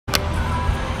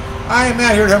I am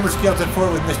out here at Homer Skelton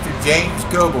Ford with Mr. James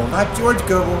Goebel, not George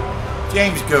Goebel,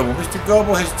 James Goebel. Mr.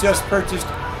 Goebel has just purchased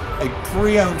a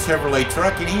pre-owned Chevrolet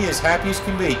truck, and he is happy as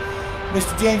can be.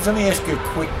 Mr. James, let me ask you a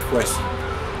quick question.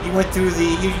 You went through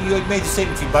you made the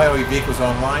statement you buy all your vehicles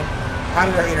online. How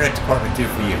did our internet department do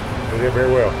for you? They did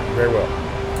very well, very well.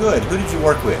 Good. Who did you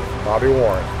work with? Bobby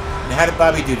Warren. And how did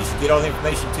Bobby do? Did she get all the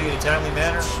information to you in a timely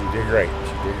manner? She did great.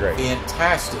 She did great.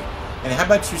 Fantastic. And how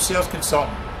about your sales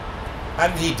consultant? How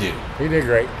did he do? He did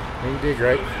great. He did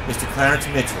great. Mr. Clarence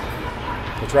Mitchell.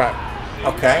 That's right.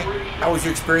 Okay. How was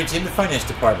your experience in the finance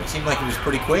department? Seemed like it was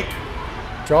pretty quick.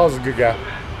 Charles is a good guy.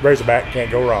 Razorback,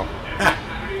 can't go wrong.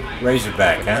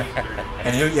 Razorback, huh?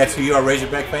 And that's who you are,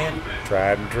 Razorback fan?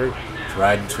 Tried and true.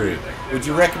 Tried and true. Would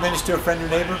you recommend us to a friend or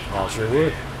neighbor? I sure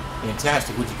would.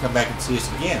 Fantastic. Would you come back and see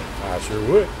us again? I sure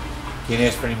would. Can't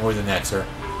ask for any more than that, sir.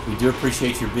 We do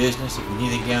appreciate your business. If you need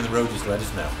anything down the road, just let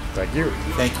us know. Thank you.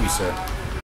 Thank you, sir.